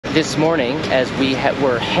This morning, as we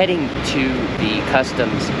were heading to the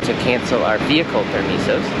customs to cancel our vehicle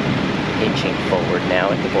permisos, inching forward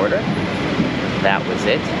now at the border, that was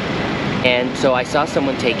it. And so I saw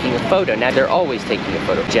someone taking a photo. Now they're always taking a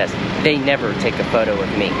photo of Jess. They never take a photo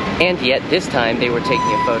of me. And yet this time they were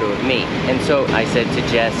taking a photo of me. And so I said to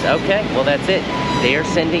Jess, okay, well that's it. They are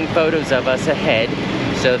sending photos of us ahead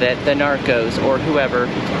so that the narcos or whoever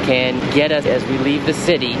can get us as we leave the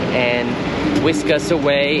city and whisk us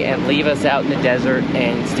away and leave us out in the desert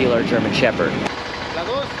and steal our German Shepherd.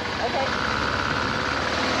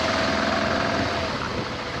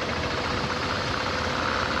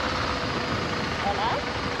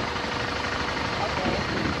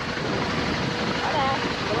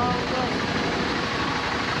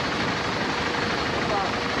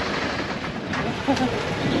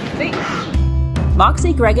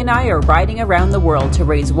 Moxie, Greg, and I are riding around the world to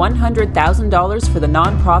raise $100,000 for the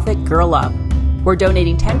nonprofit Girl Up. We're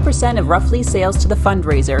donating 10% of RUFFLY sales to the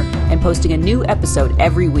fundraiser and posting a new episode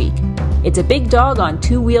every week. It's a big dog on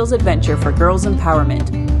two wheels adventure for girls'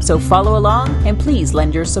 empowerment. So follow along and please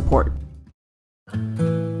lend your support.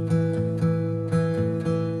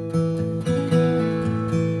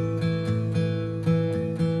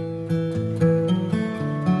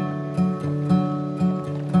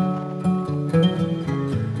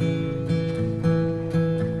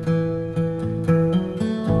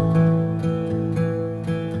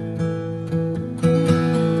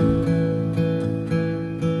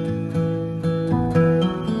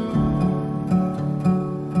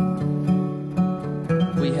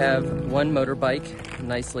 One motorbike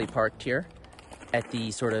nicely parked here at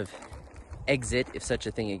the sort of exit, if such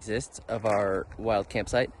a thing exists, of our wild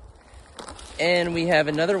campsite. And we have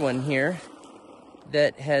another one here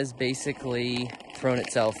that has basically thrown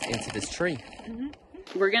itself into this tree.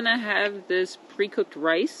 We're gonna have this pre-cooked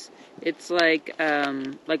rice. It's like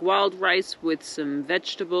wild rice with some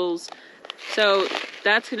vegetables. So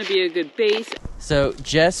that's gonna be a good base. So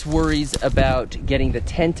Jess worries about getting the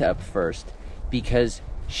tent up first because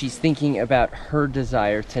she's thinking about her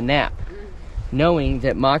desire to nap, knowing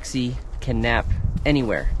that Moxie can nap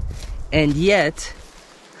anywhere. And yet,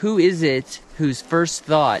 who is it whose first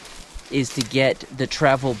thought is to get the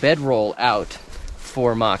travel bedroll out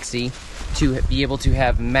for Moxie to be able to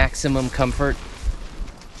have maximum comfort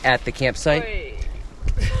at the campsite? Wait.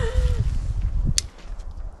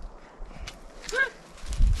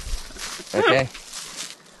 Okay.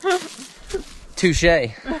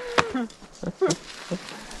 Touché.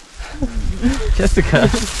 Jessica,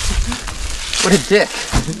 what a dick.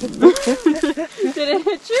 Did it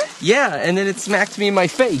hit you? Yeah, and then it smacked me in my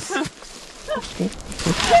face.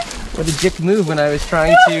 What a dick move when I was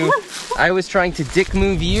trying to dick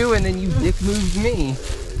move you, and then you dick moved me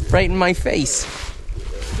right in my face.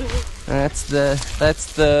 That's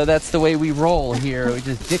the way we roll here. We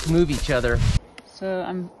just dick move each other. So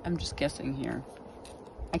I'm just guessing here.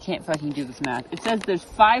 I can't fucking do this math. It says there's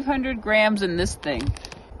 500 grams in this thing,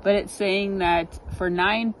 but it's saying that for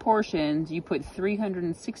 9 portions, you put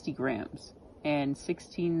 360 grams and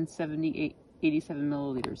 87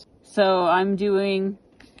 milliliters. So I'm doing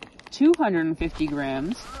 250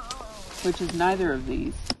 grams, which is neither of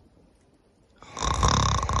these.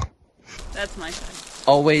 That's my side.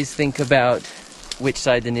 Always think about which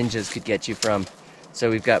side the ninjas could get you from. So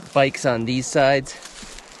we've got bikes on these sides.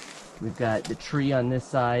 We've got the tree on this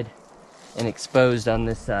side and exposed on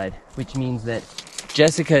this side, which means that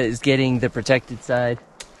Jessica is getting the protected side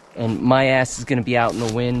and my ass is going to be out in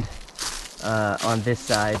the wind on this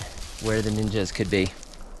side where the ninjas could be.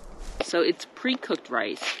 So it's pre-cooked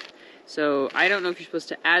rice. So I don't know if you're supposed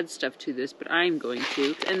to add stuff to this, but I'm going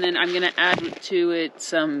to. And then I'm going to add to it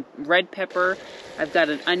some red pepper. I've got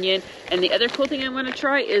an onion. And the other cool thing I want to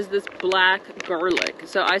try is this black garlic.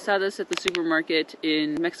 So I saw this at the supermarket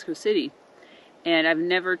in Mexico City. And I've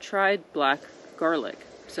never tried black garlic.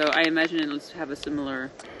 So I imagine it'll have a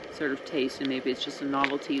similar sort of taste. And maybe it's just a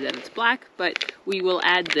novelty that it's black. But we will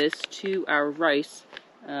add this to our rice.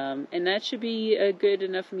 And that should be a good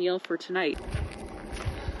enough meal for tonight.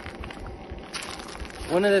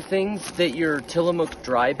 One of the things that your Tillamook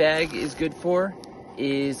dry bag is good for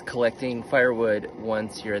is collecting firewood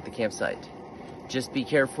once you're at the campsite. Just be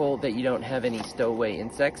careful that you don't have any stowaway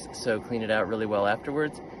insects, so clean it out really well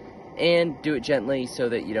afterwards. and do it gently so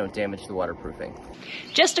that you don't damage the waterproofing.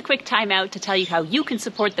 Just a quick timeout to tell you how you can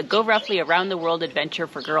support the GoRuffly Around the World adventure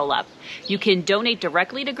for Girl Up. You can donate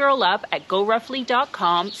directly to Girl Up at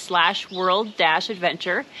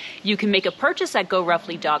GoRuffly.com/world-adventure. You can make a purchase at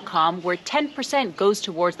GoRuffly.com where 10% goes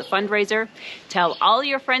towards the fundraiser. Tell all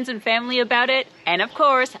your friends and family about it. And of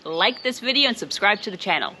course, like this video and subscribe to the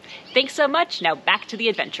channel. Thanks so much. Now back to the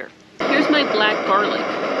adventure. Here's my black garlic.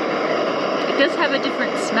 It does have a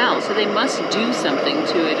different smell, so they must do something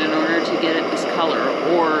to it in order to get it this color.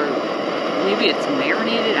 Or maybe it's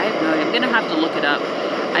marinated. I have no idea. I'm gonna have to look it up.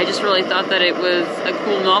 I just really thought that it was a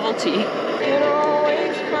cool novelty.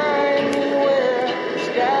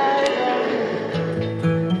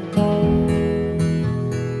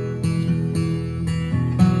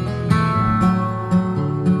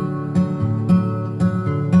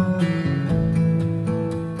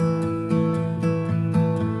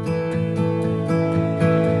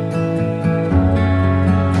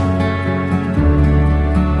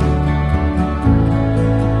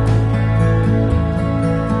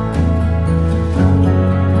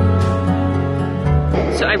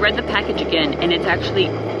 I read the package again, and it's actually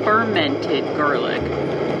fermented garlic.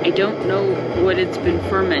 I don't know what it's been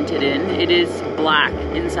fermented in. It is black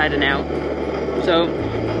inside and out. So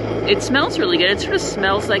it smells really good. It sort of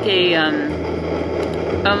smells like a,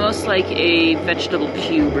 almost like a vegetable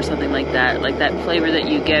cube or something like that flavor that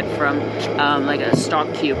you get from like a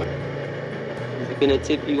stock cube. Is it gonna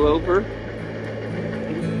tip you over?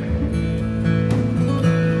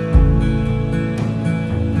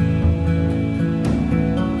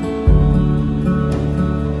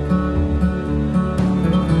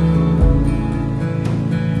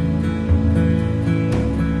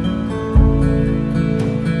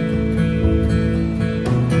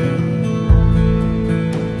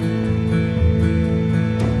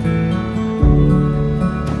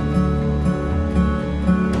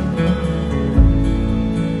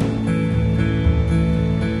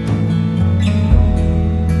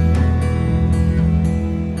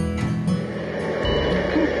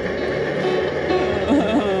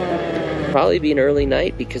 Probably be an early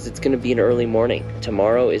night because it's going to be an early morning.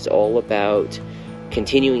 Tomorrow is all about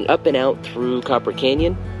continuing up and out through Copper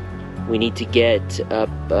Canyon. We need to get up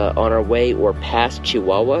on our way or past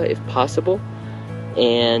Chihuahua if possible.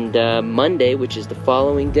 And Monday, which is the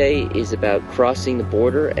following day, is about crossing the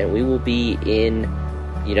border, and we will be in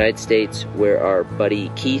the United States where our buddy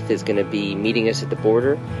Keith is going to be meeting us at the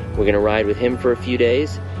border. We're going to ride with him for a few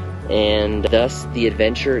days, and thus the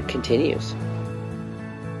adventure continues.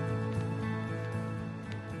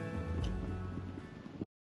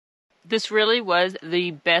 This really was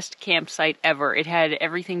the best campsite ever. It had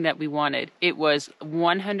everything that we wanted. It was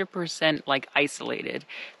 100% like isolated.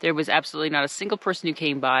 There was absolutely not a single person who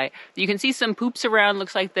came by. You can see some poops around.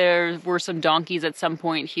 Looks like there were some donkeys at some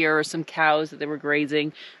point here or some cows that they were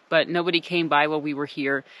grazing, but nobody came by while we were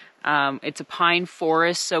here. It's a pine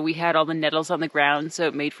forest, so we had all the nettles on the ground, so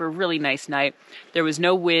it made for a really nice night. There was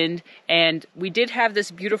no wind, and we did have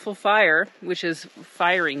this beautiful fire, which is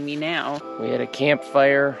firing me now. We had a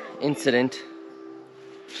campfire incident.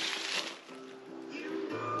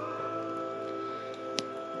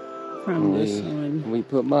 From this one. We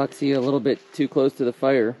put Moxie a little bit too close to the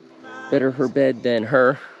fire. Better her bed than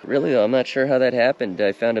her. Really though, I'm not sure how that happened.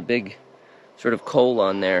 I found a big sort of coal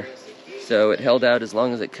on there. So it held out as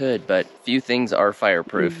long as it could, but few things are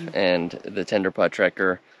fireproof, and the Tenderpot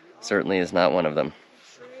Trekker certainly is not one of them.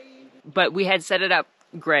 But we had set it up,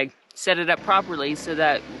 Greg, set it up properly so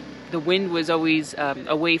that the wind was always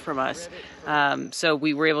away from us. So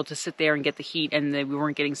we were able to sit there and get the heat, and we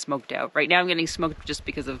weren't getting smoked out. Right now I'm getting smoked just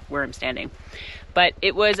because of where I'm standing. But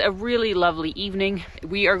it was a really lovely evening.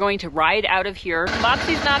 We are going to ride out of here.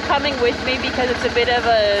 Moxie's not coming with me because it's a bit of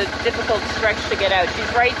a difficult stretch to get out.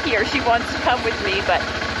 She's right here. She wants to come with me, but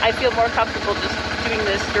I feel more comfortable just doing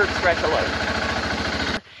this dirt stretch alone.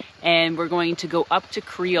 And we're going to go up to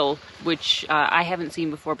Creel, which I haven't seen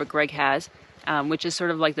before, but Greg has. Which is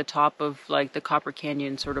sort of like the top of like the Copper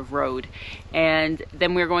Canyon sort of road. And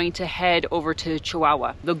then we're going to head over to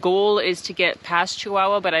Chihuahua. The goal is to get past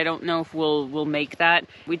Chihuahua, but I don't know if we'll make that.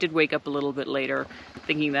 We did wake up a little bit later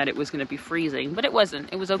thinking that it was going to be freezing, but it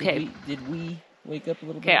wasn't. It was okay. Did we wake up a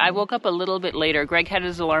little bit? Okay, I woke up a little bit later. Greg had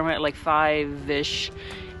his alarm at like 5-ish,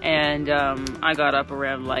 and I got up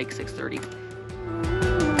around like 6:30.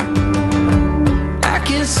 I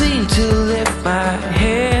can't seem to lift my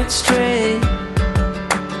head straight.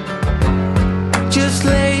 Just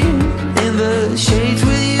laying in the shades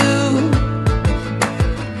with you.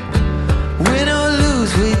 Win or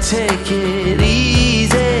lose, we take it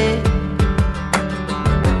easy.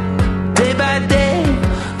 Day by day,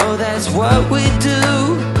 oh what we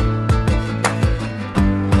do.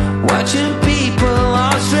 Watching people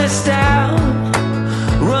all stressed out,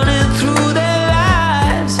 running through their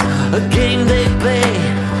lives, a game they play,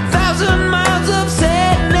 1,000 miles of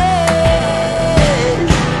sadness.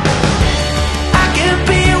 I can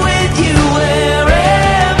be with you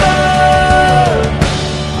wherever,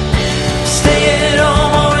 stay at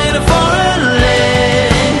home or in a foreign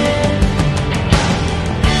land.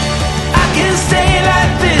 I can stay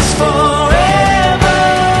like this forever,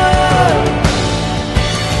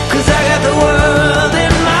 'cause I got the world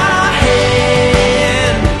in my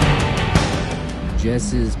hand.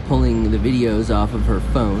 Jess is pulling the videos off of her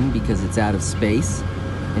phone because it's out of space,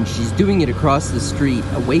 and she's doing it across the street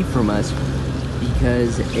away from us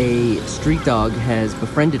because a street dog has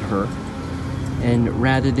befriended her, and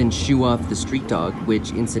rather than shoo off the street dog,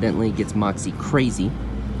 which incidentally gets Moxie crazy,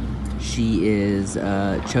 she is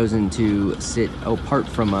chosen to sit apart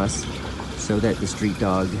from us so that the street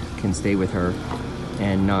dog can stay with her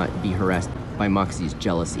and not be harassed by Moxie's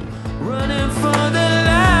jealousy. Running for their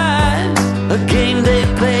lives, a game they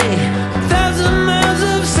play, 1,000 miles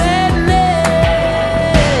of sadness.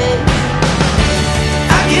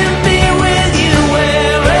 I can be with you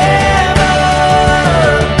wherever,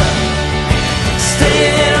 stay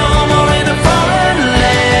at home or in a foreign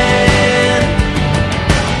land.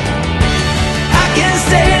 I can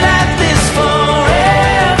stay like this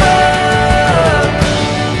forever,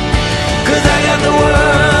 'cause I got the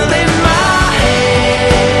world in my hand.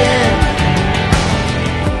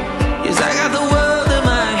 Yes, I got the world in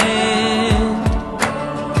my hand.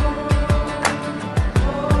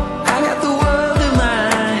 I got the world in my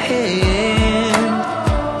hand.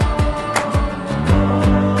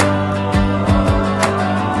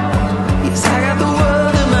 Yes, I got the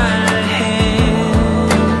world in my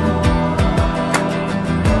hand.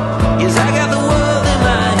 Yes, I got the world in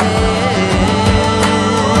my hand.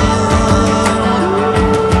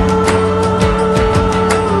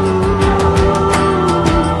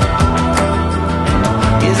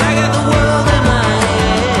 Yes, I got the world in my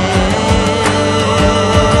hand.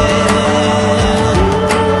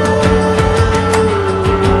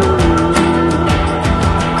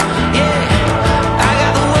 Yeah, I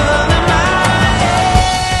got the world in my hand.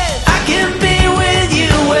 I can be with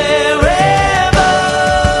you wherever,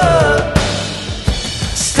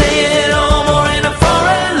 stay at home or in a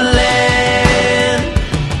foreign land.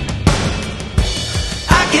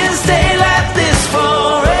 I can stay like this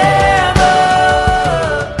forever.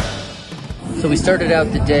 So we started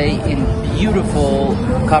out the day in beautiful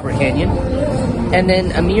Copper Canyon, and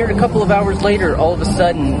then a mere couple of hours later, all of a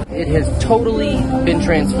sudden, it has totally been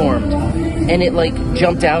transformed, and it like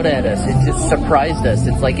jumped out at us. It just surprised us.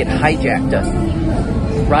 It's like it hijacked us.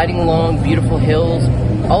 Riding along beautiful hills,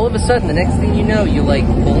 all of a sudden, the next thing you know, you like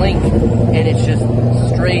blink, and it's just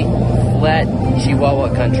straight, flat Chihuahua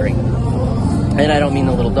country. And I don't mean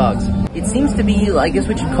the little dogs. It seems to be, I guess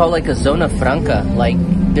what you'd call like a zona franca. Like,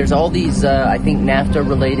 there's all these, I think,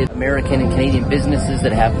 NAFTA-related American and Canadian businesses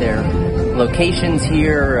that have their locations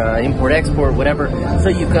here, import-export, whatever. So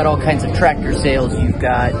you've got all kinds of tractor sales. You've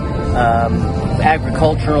got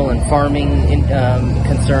agricultural and farming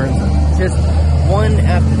concerns. Just one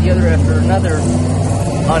after the other after another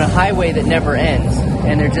on a highway that never ends.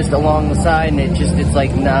 And they're just along the side, and it's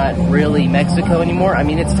like not really Mexico anymore. I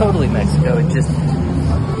mean, it's totally Mexico. It just,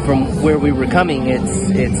 from where we were coming,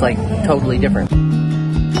 it's like totally different.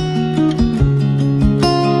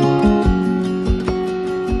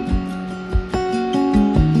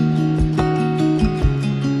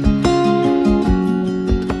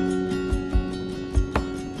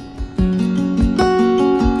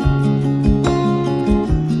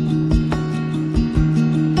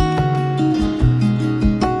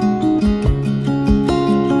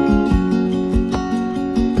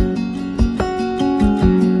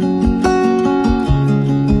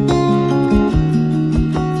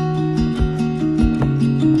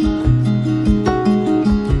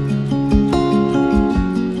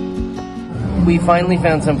 We finally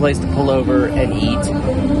found some place to pull over and eat,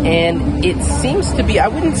 and it seems to be, I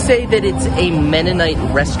wouldn't say that it's a Mennonite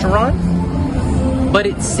restaurant, but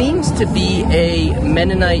it seems to be a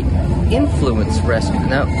Mennonite influence restaurant.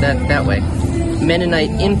 No, that way.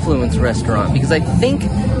 Mennonite influence restaurant, because I think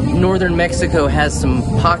northern Mexico has some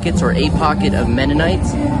pockets or a pocket of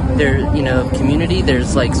Mennonites. There, you know, community.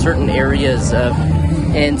 There's like certain areas of,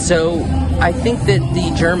 and so I think that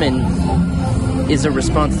the German is a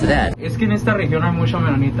response to that. Es que en esta región hay mucho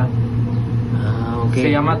menonita. Ah, okay.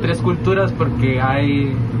 Se llama Tres Culturas porque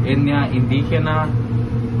hay etnia indígena,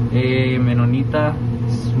 menonita.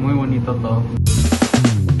 Es muy bonito todo.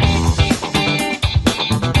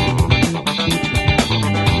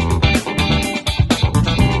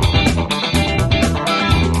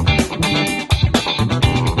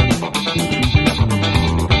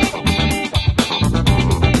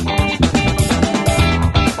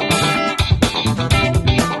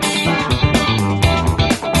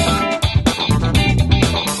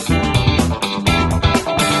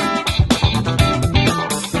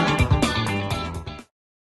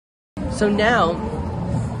 So now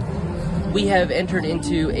we have entered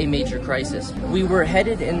into a major crisis. We were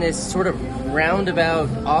headed in this sort of roundabout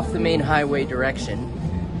off the main highway direction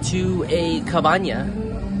to a cabana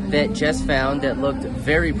that Jess found that looked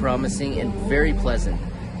very promising and very pleasant.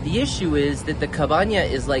 The issue is that the cabana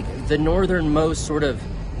is like the northernmost sort of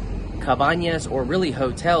cabanas or really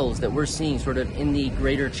hotels that we're seeing sort of in the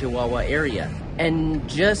greater Chihuahua area. And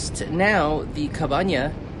just now, the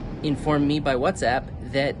cabana informed me by WhatsApp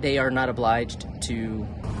that they are not obliged to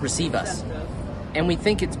receive us. And we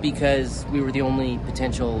think it's because we were the only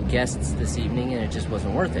potential guests this evening and it just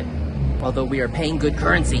wasn't worth it. Although we are paying good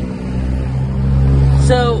currency.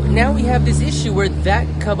 So now we have this issue where that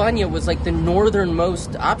cabana was like the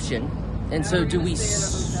northernmost option. And so do we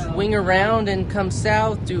swing around and come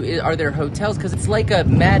south? Are there hotels? Because it's like a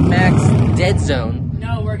Mad Max dead zone.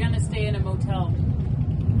 No, we're going to stay in a motel.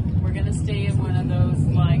 We're going to stay in one of those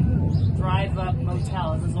like drive-up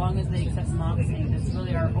motels as long as they accept Moxie. That's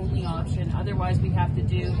really our only option. Otherwise, we have to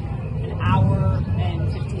do an hour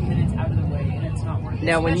and 15 minutes out of the way, and it's not worth it.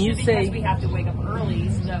 Now, when you say we have to wake up early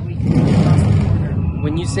so that we can cross the border.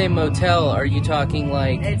 When you say motel, are you talking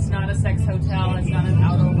like? It's not a sex hotel. It's not an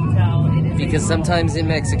outdoor hotel. It is because sometimes in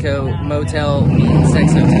Mexico, motel means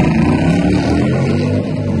sex hotel.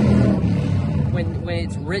 When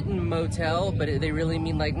it's written motel, but they really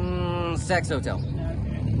mean like sex hotel.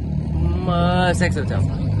 Sex hotel.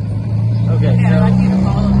 Okay. Yeah, I'd like you to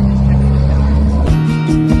follow me.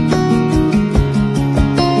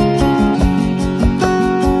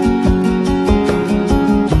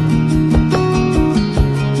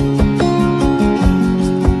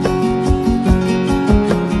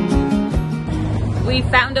 We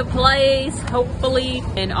found a place, hopefully,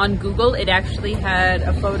 and on Google it actually had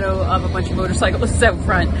a photo of a bunch of motorcyclists out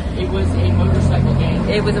front. It was a motorcycle gang.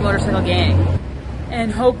 It was a motorcycle gang. And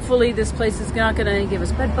hopefully this place is not going to give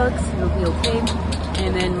us bed bugs. It'll be okay.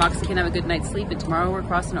 And then Moxie can have a good night's sleep, and tomorrow we're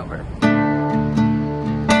crossing over.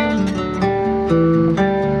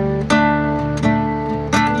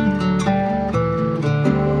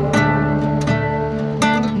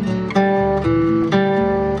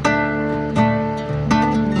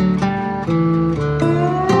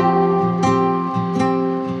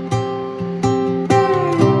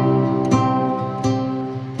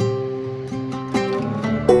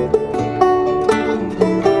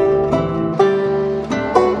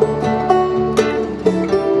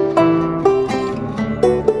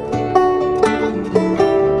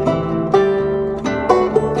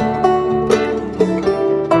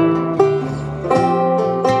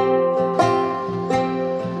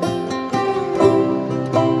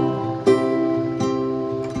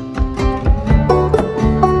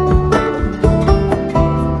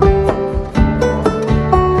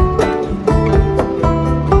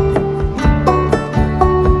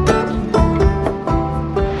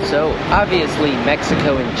 Obviously,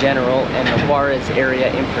 Mexico in general and the Juarez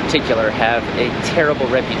area in particular have a terrible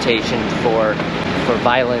reputation for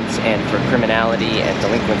violence and for criminality and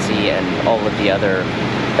delinquency and all of the other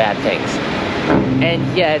bad things.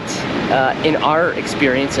 And yet, in our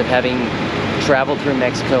experience of having traveled through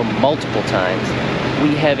Mexico multiple times,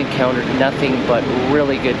 we have encountered nothing but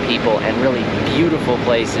really good people and really beautiful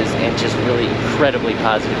places and just really incredibly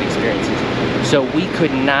positive experiences. So we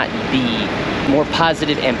could not be more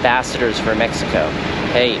positive ambassadors for Mexico.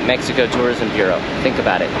 Hey, Mexico Tourism Bureau, think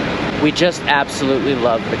about it. We just absolutely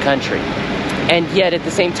love the country. And yet at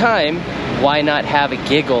the same time, why not have a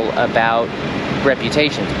giggle about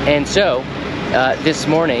reputation? And so this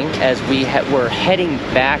morning, as we were heading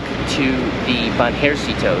back to the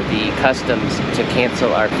Banjercito, the customs to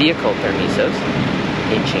cancel our vehicle permisos,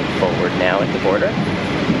 inching forward now at the border,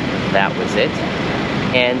 that was it.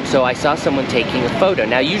 And so I saw someone taking a photo.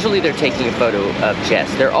 Now, usually they're taking a photo of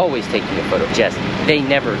Jess. They're always taking a photo of Jess. They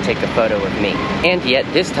never take a photo of me. And yet,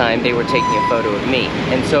 this time, they were taking a photo of me.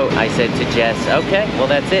 And so I said to Jess, okay, well,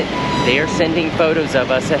 that's it. They are sending photos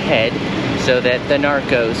of us ahead so that the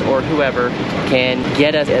narcos or whoever can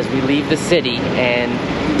get us as we leave the city and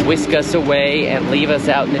whisk us away and leave us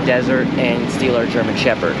out in the desert and steal our German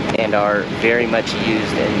Shepherd and our very much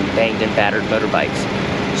used and banged and battered motorbikes.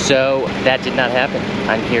 So that did not happen.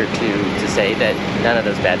 I'm here to say that none of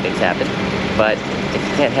those bad things happened. But if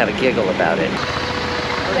you can't have a giggle about it.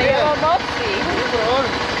 Okay.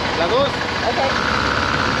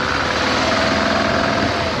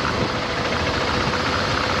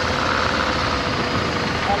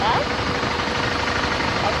 Hola?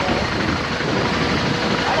 Okay.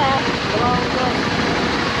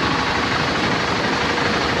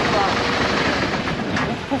 Hola.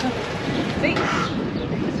 Sí.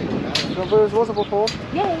 ¿No puedes vos, por favor?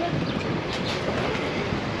 Yeah.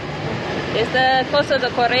 Esta cosa de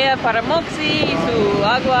Corea para Moxie, su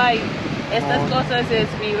agua, y estas cosas es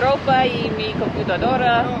mi ropa y mi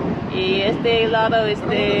computadora. Y este lado,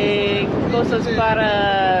 cosas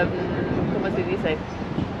para, ¿cómo se dice?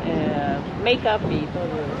 Make-up y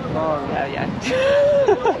todo. Ya.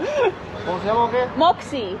 ¿Cómo se llama o qué?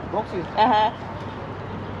 Moxie. Moxie. Ajá.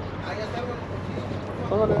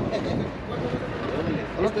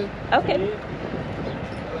 Okay.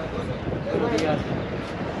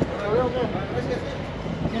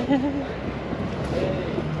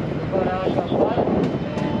 Para campfire,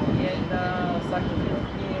 tienda, sacos de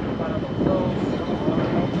esquí, para doctor.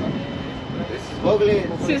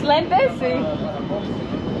 ¿Sus lentes? Sí.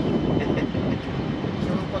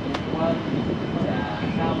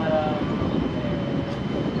 Cámara.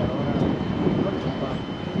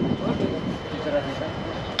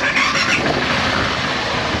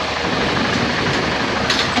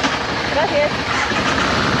 Gracias.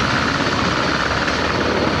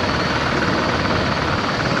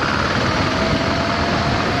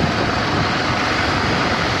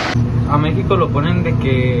 A México lo ponen de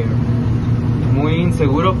que muy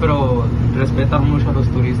inseguro, pero respetan mucho a los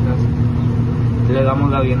turistas. Le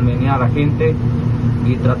damos la bienvenida a la gente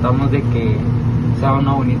y tratamos de que sea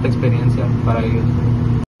una bonita experiencia para ellos.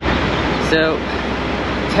 So,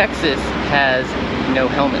 Texas has no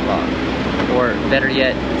helmet law. Or better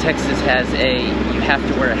yet, Texas has you have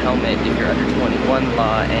to wear a helmet if you're under 21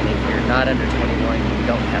 law, and if you're not under 21, you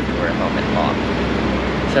don't have to wear a helmet law.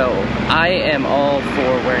 So I am all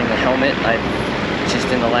for wearing a helmet. I've just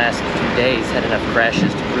in the last few days had enough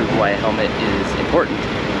crashes to prove why a helmet is important.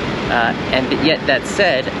 And yet that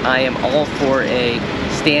said, I am all for a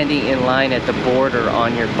standing in line at the border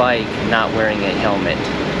on your bike, not wearing a helmet,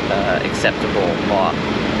 acceptable law.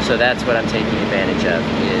 So that's what I'm taking advantage of,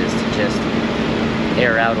 is to just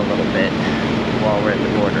air out a little bit while we're at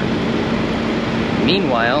the border.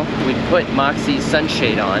 Meanwhile, we put Moxie's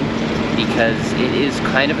sunshade on because it is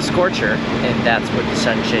kind of a scorcher, and that's what the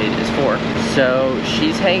sunshade is for. So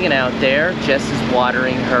she's hanging out there. Jess is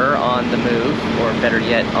watering her on the move, or better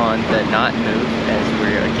yet, on the not move, as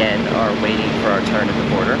we again are waiting for our turn at the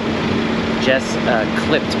border. Jess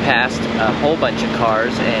clipped past a whole bunch of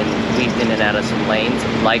cars and weaved in and out of some lanes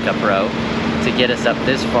like a pro to get us up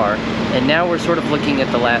this far. And now we're sort of looking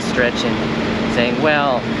at the last stretch and saying,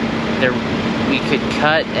 well, we could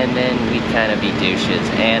cut and then we'd kind of be douches.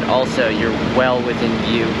 And also, you're well within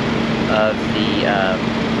view of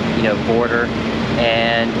the border.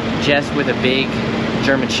 And Jess with a big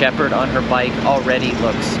German Shepherd on her bike already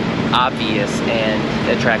looks obvious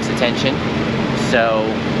and attracts attention. So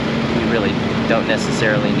we really don't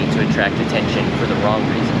necessarily need to attract attention for the wrong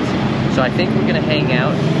reasons. So I think we're gonna hang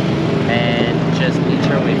out and just inch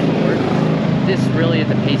our way forward. This really, at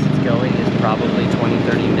the pace it's going, is probably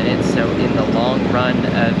 20-30 minutes. So in the long run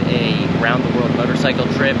of a round the world motorcycle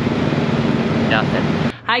trip,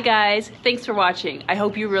 nothing. Hi guys, thanks for watching. I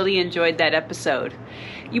hope you really enjoyed that episode.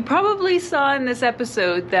 You probably saw in this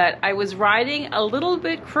episode that I was riding a little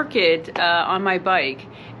bit crooked on my bike.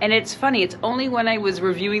 And it's funny, it's only when I was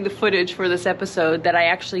reviewing the footage for this episode that I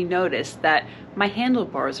actually noticed that my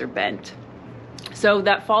handlebars are bent. So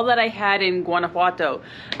that fall that I had in Guanajuato,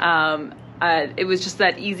 it was just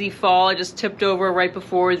that easy fall. I just tipped over right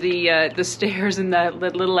before the stairs in that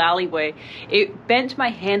little alleyway. It bent my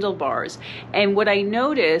handlebars, and what I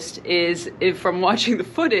noticed is, from watching the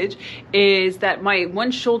footage, is that my one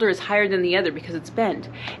shoulder is higher than the other because it's bent.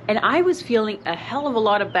 And I was feeling a hell of a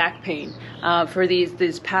lot of back pain for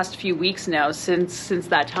these past few weeks now, since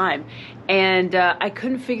that time. And I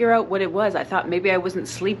couldn't figure out what it was. I thought maybe I wasn't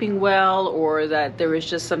sleeping well, or that there was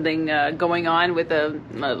just something going on with a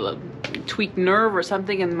tweaked nerve or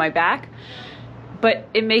something in my back. But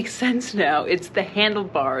it makes sense now. It's the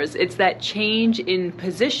handlebars. It's that change in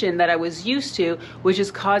position that I was used to, which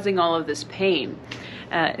is causing all of this pain.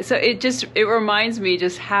 So it reminds me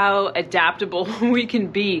just how adaptable we can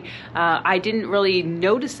be. I didn't really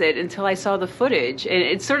notice it until I saw the footage. And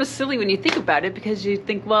it's sort of silly when you think about it, because you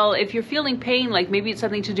think, well, if you're feeling pain, like maybe it's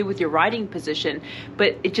something to do with your riding position,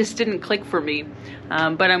 but it just didn't click for me.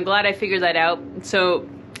 But I'm glad I figured that out. So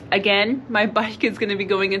again, my bike is going to be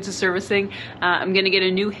going into servicing. I'm going to get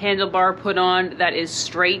a new handlebar put on that is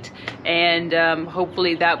straight, and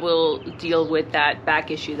hopefully that will deal with that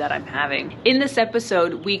back issue that I'm having. In this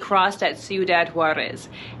episode, we crossed at Ciudad Juarez,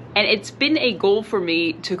 And it's been a goal for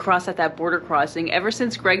me to cross at that border crossing ever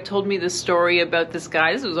since Greg told me the story about this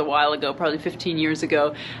guy. This was a while ago, probably 15 years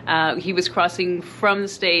ago. He was crossing from the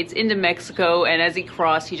States into Mexico, and as he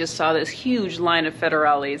crossed, he just saw this huge line of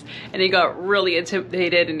federales, and he got really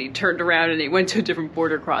intimidated, and he turned around and he went to a different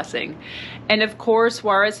border crossing. And of course,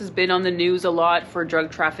 Juarez has been on the news a lot for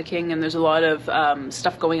drug trafficking, and there's a lot of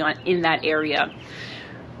stuff going on in that area.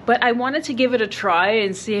 But I wanted to give it a try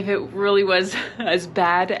and see if it really was as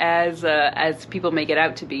bad as people make it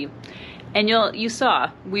out to be. And you saw,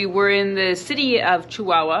 we were in the city of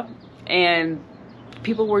Chihuahua, and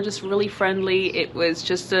people were just really friendly. It was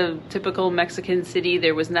just a typical Mexican city.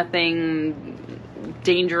 There was nothing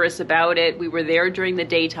dangerous about it. We were there during the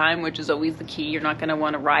daytime, which is always the key. You're not going to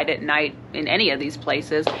want to ride at night in any of these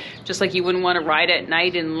places, just like you wouldn't want to ride at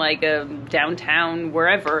night in like a downtown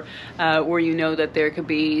wherever, where you know that there could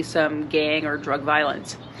be some gang or drug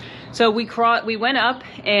violence. So we went up,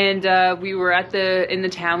 and we were in the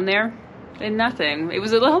town there, and nothing. It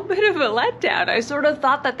was a little bit of a letdown. I sort of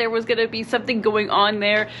thought that there was going to be something going on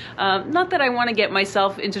there. Not that I want to get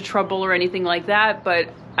myself into trouble or anything like that, but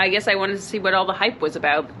I guess I wanted to see what all the hype was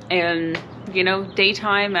about. And, you know,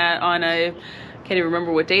 daytime on a, can't even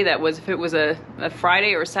remember what day that was, if it was a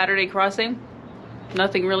Friday or Saturday crossing,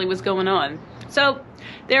 nothing really was going on. So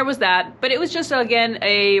there was that, but it was just, again,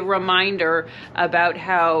 a reminder about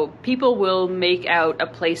how people will make out a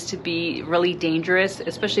place to be really dangerous,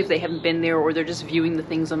 especially if they haven't been there or they're just viewing the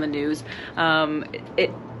things on the news. And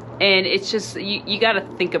it's just, you got to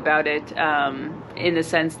think about it in the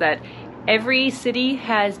sense that every city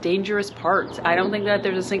has dangerous parts. I don't think that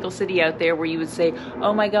there's a single city out there where you would say,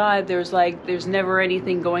 oh my God, there's never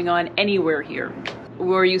anything going on anywhere here.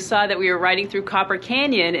 Where you saw that we were riding through Copper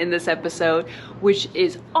Canyon in this episode, which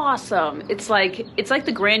is awesome. It's like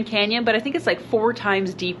the Grand Canyon, but I think it's like 4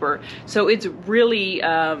 times deeper. So it's really,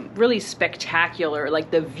 really spectacular, like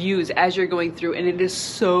the views as you're going through, and it is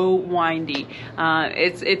so windy.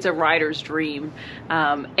 It's a rider's dream.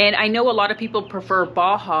 And I know a lot of people prefer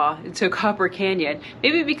Baja to Copper Canyon,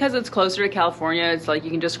 maybe because it's closer to California. It's like you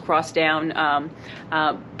can just cross down.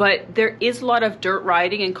 But there is a lot of dirt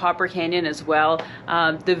riding in Copper Canyon as well.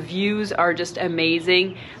 The views are just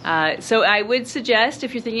amazing. So I would suggest,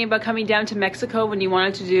 if you're thinking about coming down to Mexico when you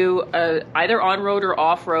wanted to do either on-road or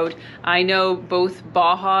off-road, I know both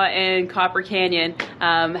Baja and Copper Canyon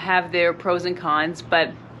have their pros and cons,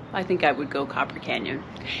 but I think I would go Copper Canyon.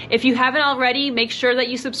 If you haven't already, make sure that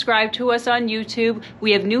you subscribe to us on YouTube.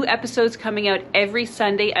 We have new episodes coming out every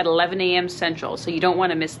Sunday at 11 a.m. Central, so you don't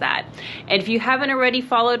want to miss that. And if you haven't already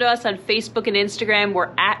followed us on Facebook and Instagram,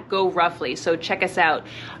 we're at GoRUFFLY, so check us out.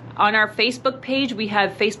 On our Facebook page, we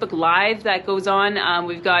have Facebook Live that goes on.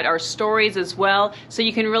 We've got our stories as well, so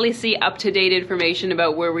you can really see up-to-date information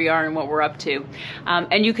about where we are and what we're up to.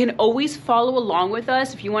 And you can always follow along with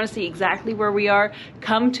us. If you want to see exactly where we are,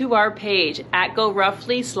 come to our page at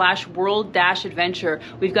GoRuffly/world-adventure.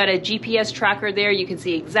 We've got a GPS tracker there. You can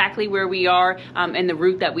see exactly where we are and the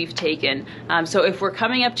route that we've taken. So if we're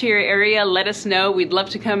coming up to your area, let us know. We'd love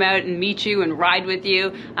to come out and meet you and ride with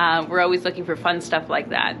you. We're always looking for fun stuff like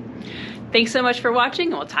that. Thanks so much for watching,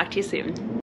 and we'll talk to you soon.